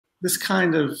this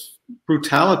kind of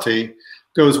brutality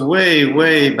goes way,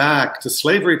 way back to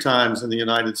slavery times in the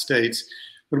United States,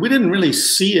 but we didn't really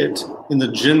see it in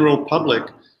the general public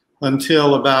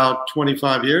until about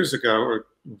 25 years ago, or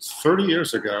 30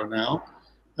 years ago now,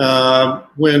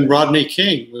 when Rodney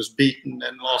King was beaten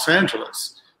in Los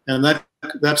Angeles. And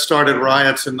that started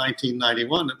riots in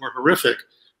 1991 that were horrific.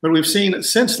 But we've seen,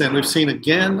 since then, we've seen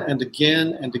again and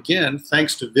again and again,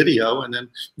 thanks to video and then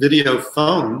video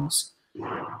phones,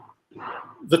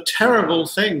 the terrible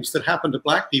things that happen to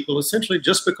black people essentially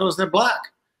just because they're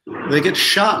black. They get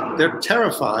shot, they're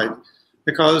terrified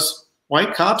because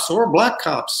white cops or black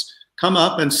cops come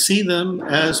up and see them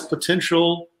as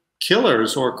potential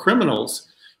killers or criminals.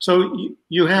 So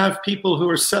you have people who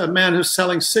are, a man who's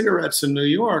selling cigarettes in New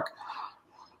York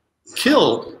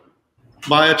killed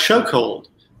by a chokehold.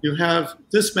 You have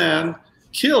this man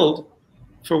killed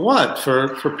for what?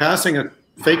 For passing a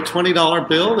fake $20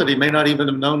 bill that he may not even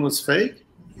have known was fake?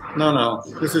 No,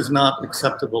 this is not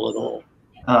acceptable at all.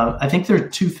 I think there are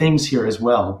two things here as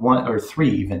well, one or three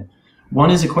even.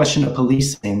 One is a question of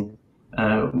policing,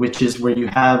 which is where you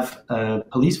have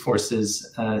police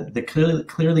forces that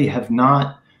clearly have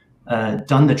not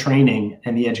done the training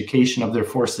and the education of their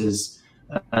forces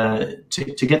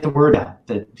to get the word out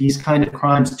that these kind of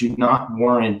crimes do not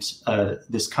warrant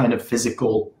this kind of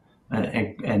physical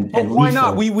and why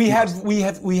not? We had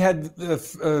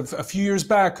a few years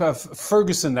back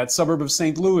Ferguson, that suburb of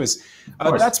St. Louis.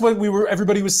 That's what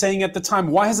everybody was saying at the time.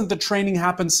 Why hasn't the training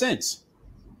happened since?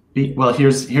 Well,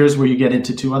 here's where you get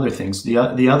into two other things. The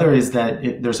other is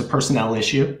that there's a personnel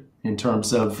issue in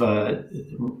terms of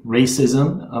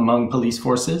racism among police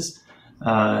forces.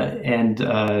 And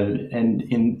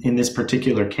in this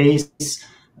particular case,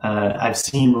 I've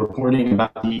seen reporting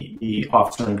about the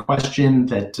officer in question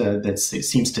that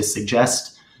seems to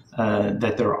suggest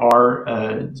that there are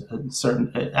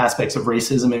certain aspects of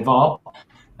racism involved.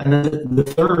 And then the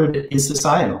third is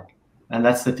societal, and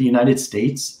that's that the United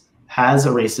States has a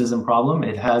racism problem.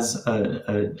 It has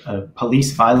a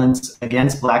police violence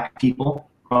against black people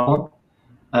problem,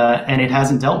 and it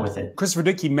hasn't dealt with it. Christopher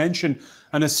Dickey mentioned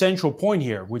an essential point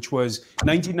here, which was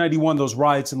 1991, those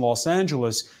riots in Los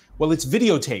Angeles. Well, it's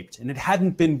videotaped, and it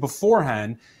hadn't been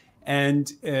beforehand.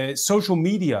 And social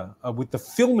media, with the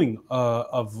filming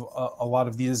of a lot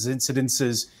of these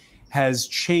incidences, has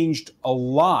changed a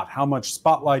lot how much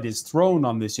spotlight is thrown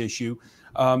on this issue.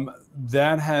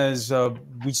 That has,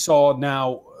 we saw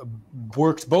now,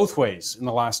 worked both ways in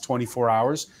the last 24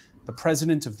 hours. The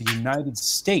President of the United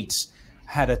States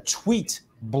had a tweet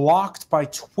blocked by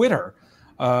Twitter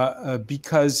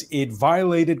because it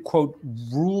violated, quote,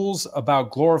 rules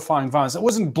about glorifying violence. It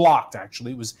wasn't blocked,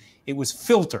 actually. It was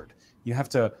filtered. You have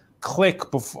to click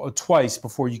twice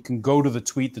before you can go to the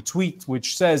tweet. The tweet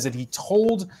which says that he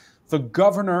told the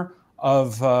governor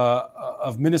of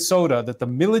Minnesota that the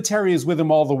military is with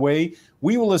him all the way.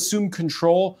 We will assume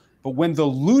control, but when the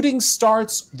looting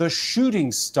starts, the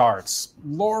shooting starts.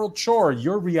 Laurel Chor,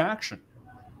 your reaction?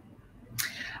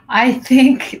 I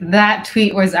think that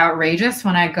tweet was outrageous.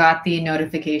 When I got the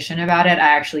notification about it, I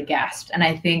actually gasped. And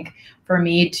I think for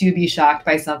me to be shocked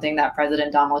by something that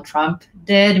President Donald Trump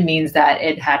did means that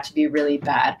it had to be really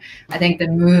bad. I think the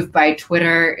move by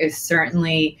Twitter is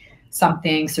certainly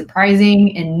something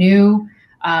surprising and new.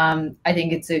 I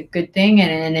think it's a good thing,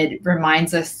 and it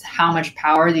reminds us how much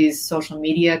power these social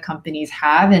media companies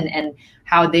have, and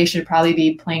how they should probably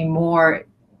be playing more,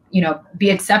 be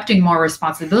accepting more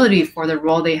responsibility for the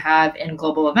role they have in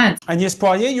global events. Agnès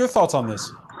Poirier, your thoughts on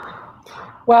this?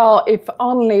 Well, if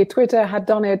only Twitter had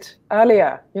done it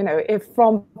earlier, if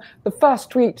from the first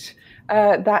tweet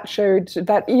that showed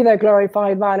that either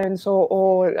glorified violence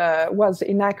or was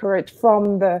inaccurate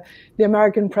from the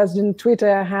American president,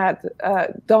 Twitter had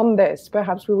done this,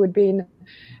 perhaps we would be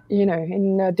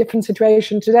in a different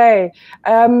situation today.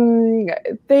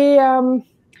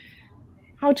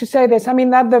 How to say this? I mean,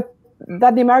 that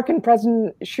the American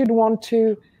president should want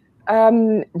to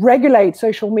regulate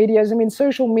social medias. I mean,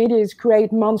 social medias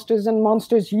create monsters, and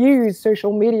monsters use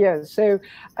social media. So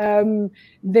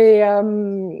they're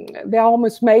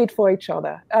almost made for each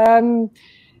other.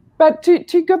 But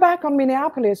to go back on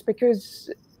Minneapolis, because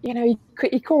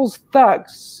he calls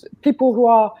thugs people who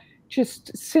are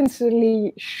just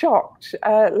sincerely shocked,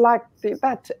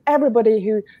 that everybody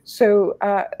who saw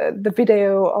the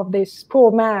video of this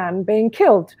poor man being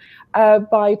killed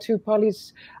by two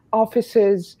police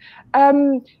officers. I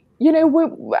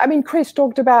mean, Chris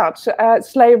talked about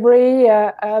slavery,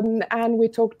 and we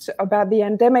talked about the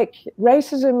endemic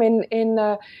racism in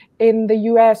the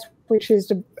US, which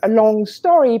is a long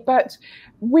story. But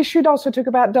we should also talk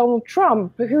about Donald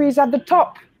Trump, who is at the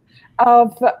top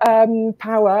of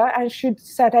power and should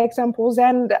set examples,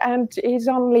 and is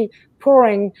only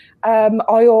pouring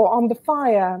oil on the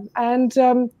fire. And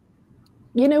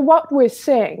you know, what we're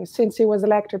seeing since he was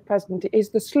elected president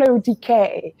is the slow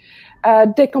decay,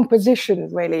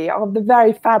 decomposition, really, of the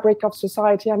very fabric of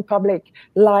society and public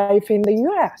life in the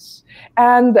US.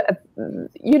 And,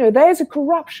 you know, there's a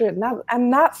corruption,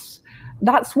 and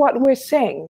that's what we're seeing.